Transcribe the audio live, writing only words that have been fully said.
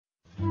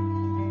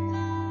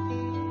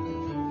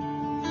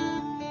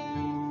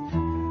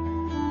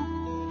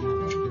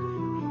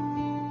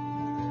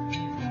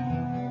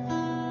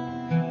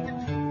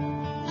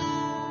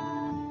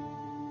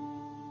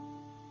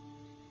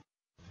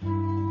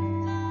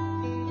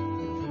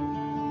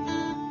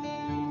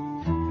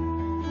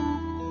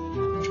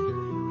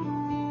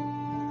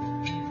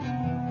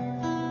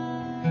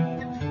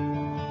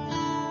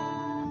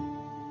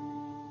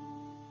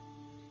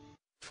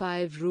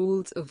5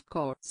 rules of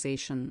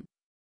causation.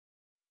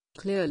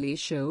 Clearly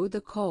show the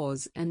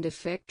cause and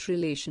effect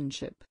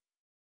relationship.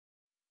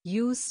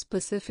 Use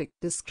specific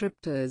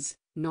descriptors,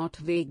 not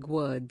vague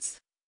words.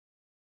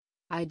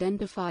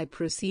 Identify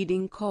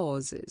preceding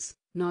causes,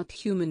 not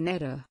human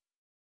error.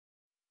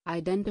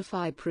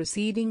 Identify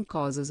preceding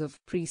causes of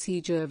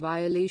procedure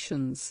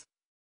violations.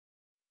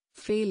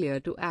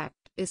 Failure to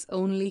act is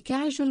only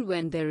casual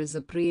when there is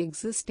a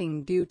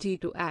pre-existing duty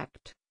to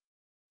act.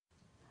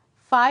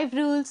 5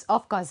 rules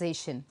of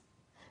causation.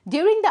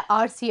 During the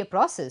RCA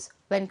process,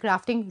 when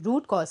crafting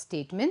root cause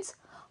statements,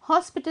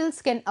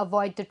 hospitals can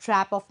avoid the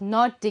trap of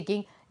not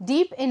digging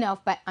deep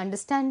enough by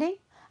understanding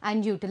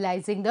and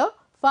utilizing the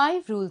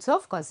 5 rules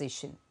of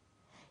causation.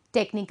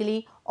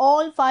 Technically,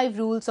 all 5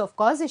 rules of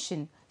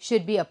causation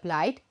should be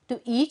applied to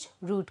each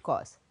root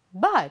cause,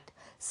 but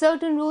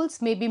certain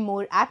rules may be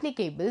more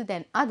applicable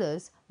than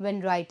others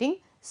when writing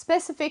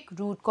specific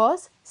root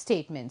cause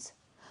statements.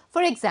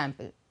 For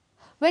example,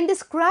 when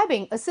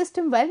describing a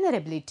system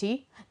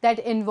vulnerability that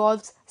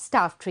involves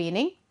staff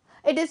training,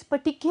 it is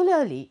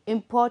particularly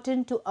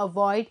important to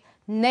avoid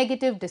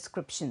negative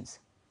descriptions,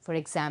 for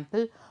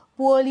example,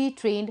 poorly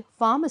trained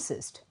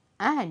pharmacist,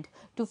 and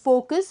to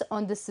focus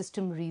on the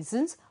system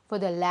reasons for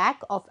the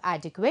lack of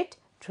adequate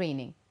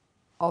training.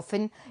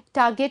 Often,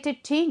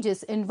 targeted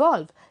changes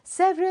involve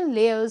several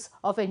layers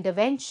of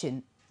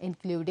intervention,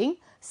 including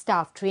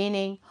staff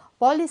training,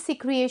 policy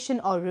creation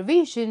or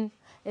revision,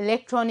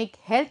 electronic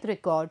health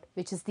record,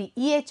 which is the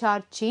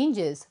EHR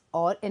changes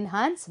or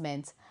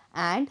enhancements,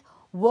 and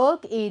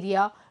work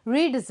area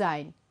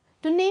redesign,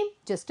 to name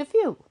just a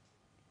few.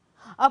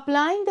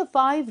 Applying the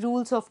 5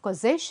 rules of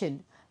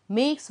causation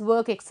makes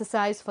work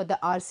exercise for the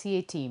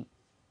RCA team.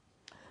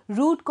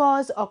 Root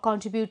cause or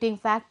contributing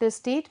factor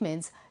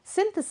statements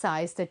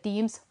synthesize the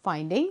team's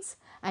findings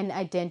and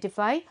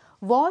identify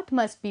what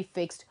must be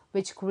fixed,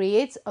 which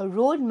creates a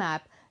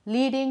roadmap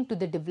leading to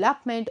the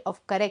development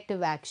of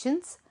corrective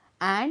actions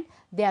and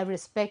their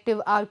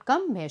respective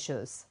outcome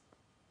measures.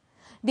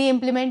 The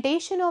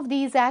implementation of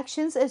these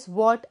actions is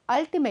what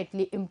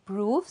ultimately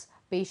improves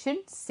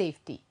patient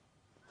safety.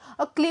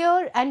 A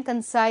clear and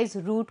concise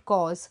root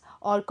cause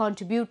or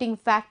contributing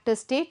factor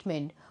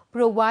statement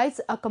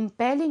provides a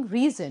compelling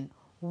reason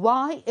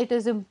why it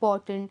is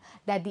important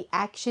that the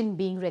action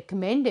being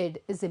recommended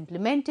is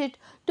implemented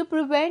to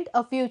prevent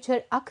a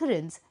future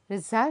occurrence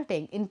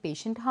resulting in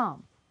patient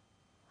harm.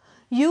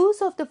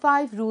 Use of the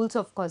 5 rules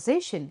of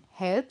causation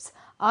helps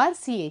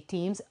RCA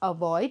teams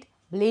avoid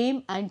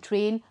blame and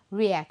train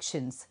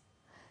reactions,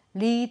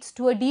 leads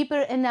to a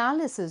deeper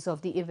analysis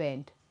of the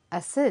event,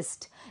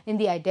 assist in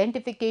the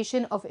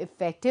identification of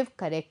effective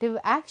corrective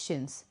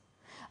actions,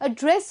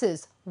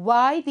 addresses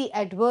why the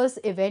adverse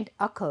event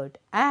occurred,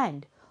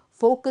 and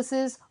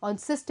focuses on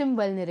system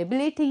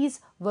vulnerabilities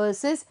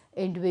versus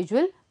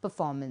individual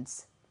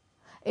performance.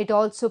 It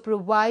also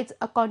provides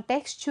a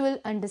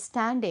contextual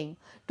understanding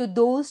to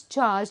those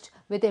charged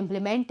with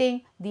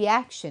implementing the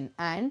action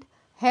and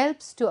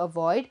helps to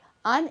avoid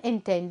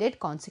unintended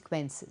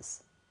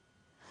consequences.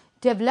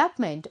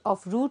 Development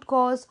of root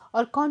cause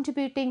or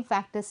contributing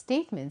factor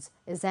statements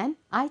is an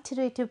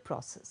iterative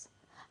process,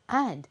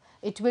 and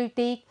it will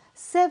take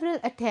several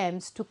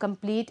attempts to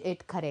complete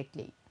it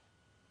correctly.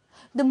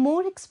 The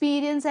more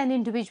experience an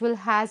individual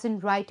has in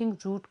writing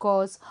root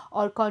cause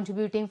or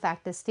contributing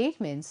factor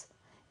statements,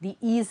 the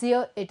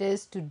easier it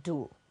is to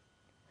do.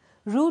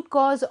 Root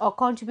cause or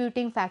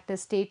contributing factor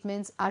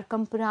statements are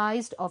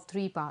comprised of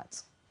 3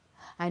 parts,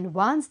 and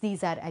once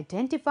these are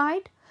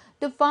identified,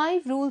 the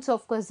 5 rules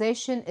of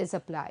causation is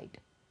applied.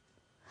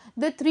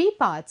 The 3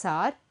 parts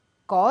are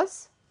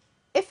cause,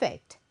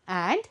 effect,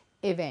 and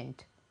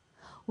event.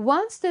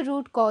 Once the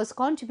root cause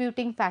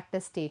contributing factor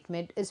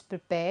statement is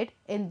prepared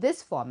in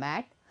this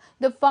format,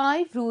 the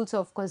 5 rules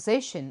of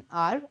causation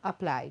are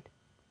applied.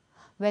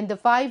 When the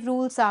 5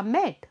 rules are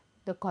met,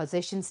 the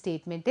causation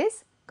statement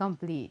is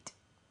complete.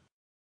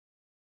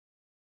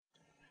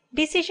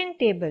 Decision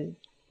table.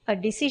 A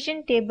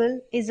decision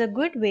table is a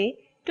good way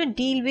to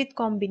deal with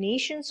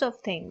combinations of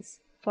things,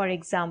 for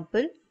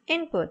example,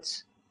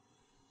 inputs.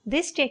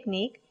 This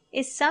technique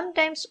is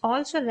sometimes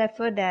also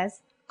referred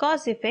as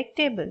cause-effect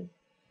table.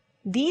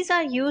 These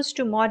are used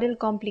to model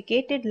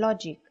complicated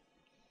logic.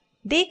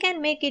 They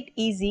can make it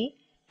easy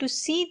to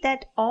see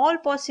that all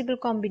possible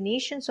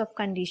combinations of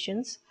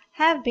conditions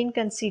have been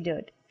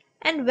considered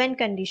and when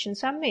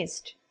conditions are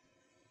missed.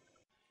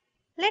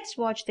 Let's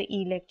watch the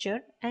e-lecture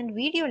and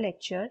video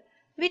lecture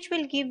which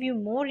will give you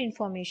more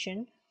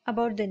information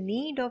about the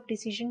need of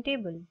decision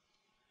table.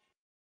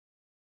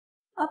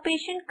 A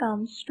patient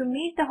comes to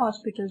meet the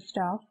hospital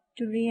staff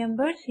to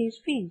reimburse his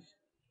fees.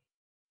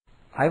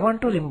 I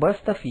want to reimburse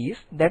the fees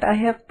that I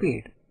have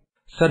paid.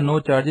 Sir, no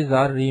charges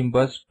are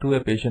reimbursed to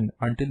a patient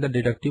until the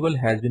deductible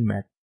has been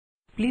met.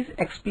 Please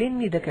explain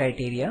me the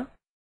criteria.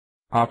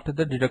 After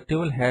the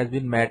deductible has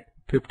been met,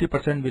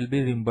 50% will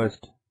be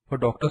reimbursed for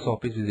doctor's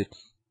office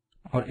visits,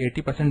 or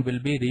 80% will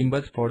be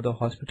reimbursed for the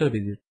hospital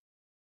visit.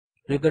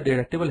 If the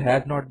deductible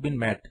has not been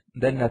met,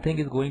 then nothing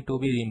is going to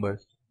be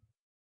reimbursed.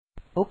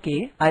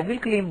 Okay, I will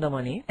claim the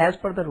money as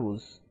per the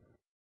rules.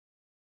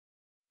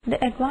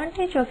 The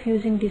advantage of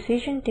using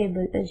decision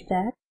table is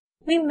that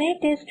we may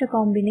test a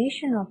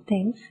combination of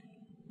things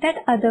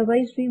that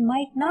otherwise we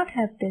might not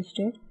have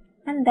tested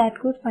and that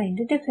could find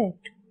a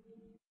defect.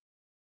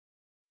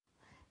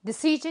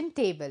 Decision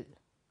table.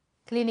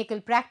 Clinical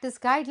practice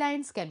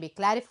guidelines can be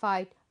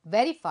clarified,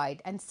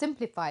 verified and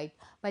simplified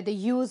by the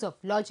use of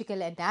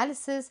logical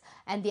analysis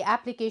and the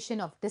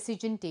application of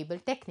decision table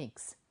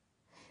techniques.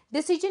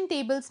 Decision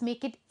tables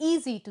make it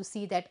easy to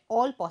see that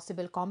all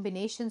possible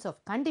combinations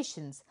of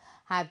conditions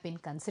have been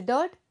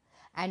considered,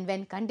 and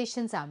when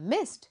conditions are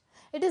missed,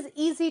 it is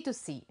easy to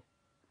see.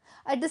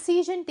 A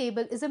decision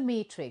table is a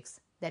matrix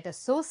that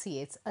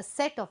associates a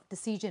set of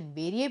decision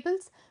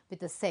variables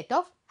with a set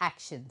of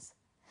actions.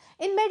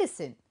 In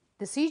medicine,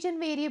 decision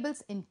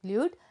variables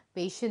include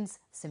patient's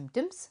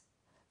symptoms,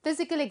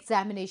 physical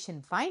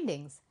examination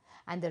findings,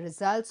 and the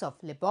results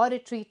of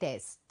laboratory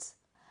tests.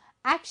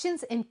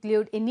 Actions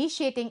include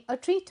initiating a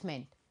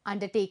treatment,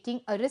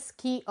 undertaking a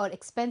risky or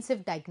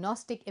expensive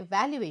diagnostic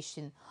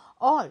evaluation,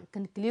 or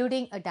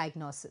concluding a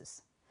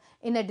diagnosis.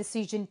 In a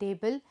decision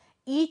table,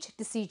 each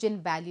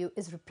decision value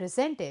is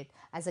represented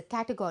as a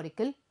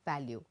categorical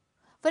value.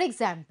 For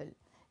example,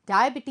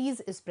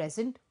 diabetes is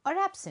present or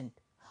absent,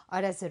 or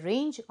as a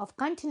range of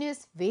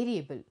continuous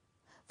variable.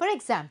 For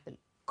example,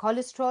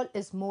 cholesterol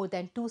is more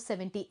than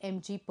 270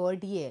 mg per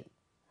dl.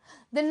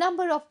 The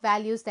number of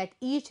values that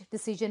each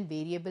decision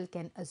variable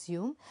can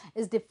assume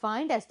is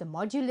defined as the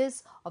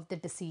modulus of the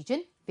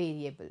decision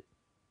variable.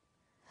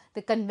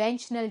 The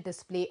conventional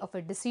display of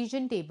a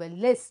decision table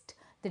lists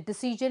the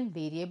decision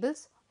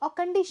variables or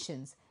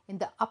conditions in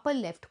the upper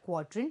left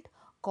quadrant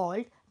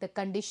called the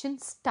condition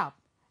stub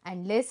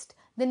and lists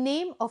the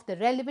name of the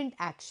relevant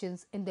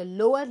actions in the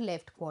lower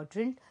left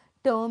quadrant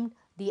termed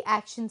the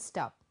action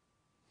stub.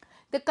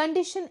 The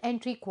condition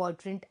entry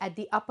quadrant at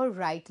the upper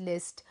right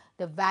lists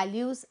the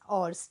values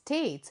or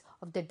states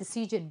of the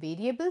decision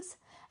variables,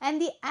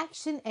 and the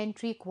action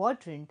entry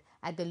quadrant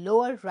at the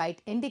lower right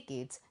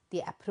indicates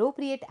the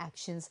appropriate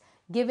actions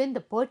given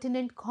the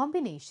pertinent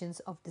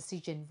combinations of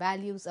decision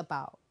values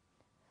above.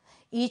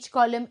 Each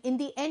column in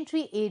the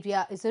entry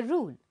area is a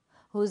rule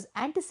whose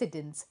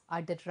antecedents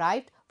are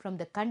derived from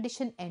the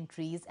condition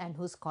entries and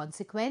whose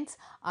consequences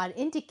are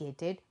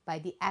indicated by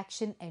the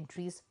action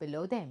entries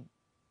below them.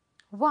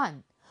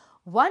 1.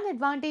 One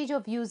advantage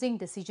of using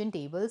decision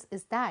tables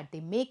is that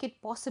they make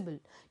it possible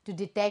to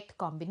detect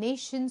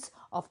combinations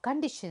of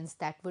conditions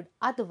that would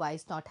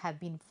otherwise not have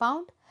been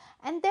found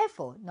and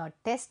therefore not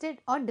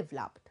tested or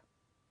developed.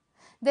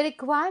 The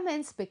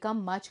requirements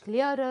become much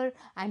clearer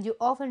and you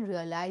often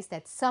realize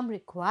that some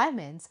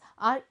requirements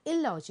are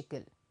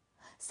illogical,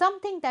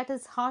 something that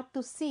is hard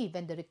to see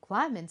when the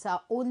requirements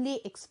are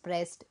only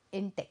expressed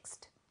in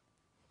text.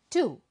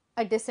 2.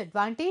 A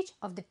disadvantage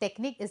of the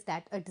technique is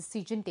that a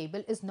decision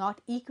table is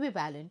not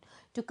equivalent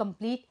to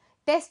complete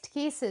test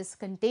cases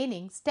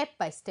containing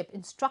step-by-step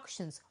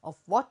instructions of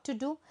what to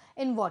do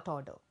in what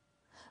order.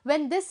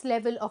 When this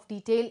level of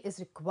detail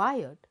is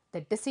required, the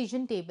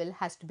decision table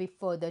has to be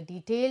further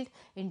detailed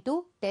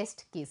into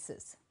test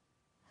cases.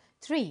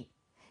 3.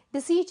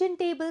 Decision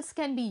tables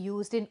can be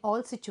used in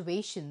all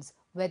situations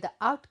where the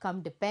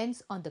outcome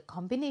depends on the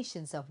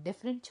combinations of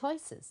different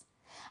choices,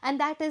 and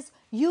that is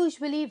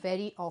usually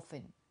very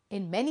often.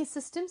 In many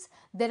systems,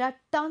 there are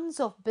tons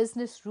of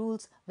business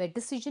rules where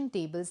decision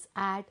tables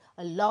add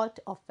a lot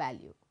of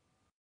value.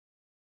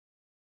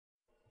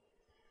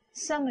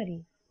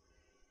 Summary.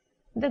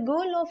 The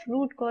goal of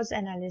root cause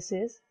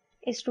analysis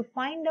is to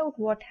find out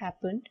what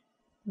happened,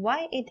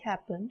 why it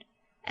happened,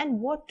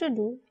 and what to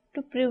do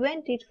to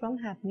prevent it from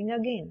happening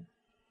again.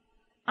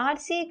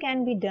 RCA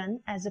can be done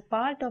as a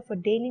part of a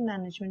daily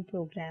management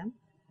program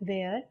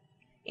where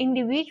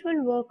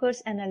individual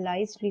workers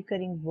analyze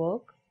recurring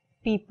work,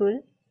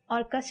 people,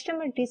 or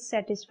customer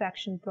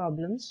dissatisfaction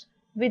problems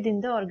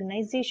within the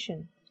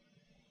organization.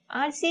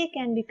 RCA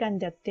can be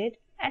conducted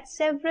at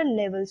several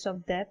levels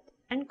of depth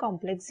and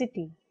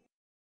complexity.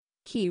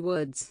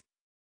 Keywords: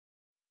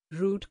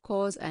 root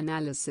cause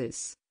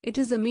analysis. It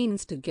is a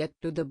means to get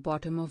to the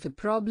bottom of a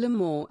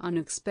problem or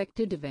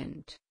unexpected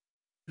event.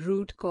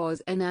 Root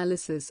cause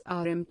analysis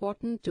are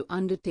important to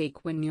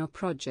undertake when your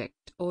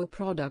project or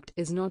product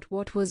is not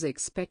what was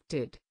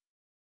expected.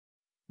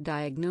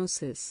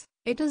 Diagnosis.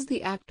 It is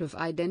the act of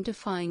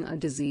identifying a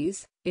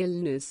disease,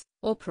 illness,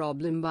 or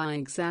problem by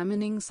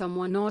examining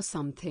someone or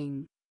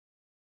something.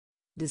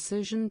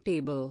 Decision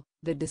table.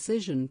 The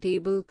decision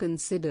table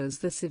considers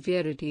the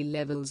severity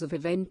levels of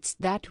events,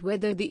 that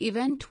whether the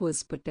event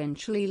was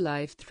potentially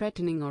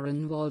life-threatening or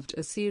involved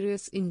a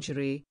serious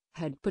injury,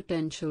 had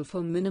potential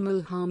for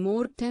minimal harm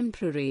or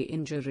temporary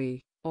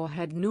injury, or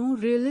had no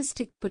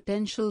realistic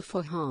potential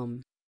for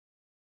harm.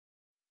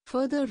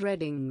 Further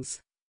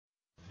readings.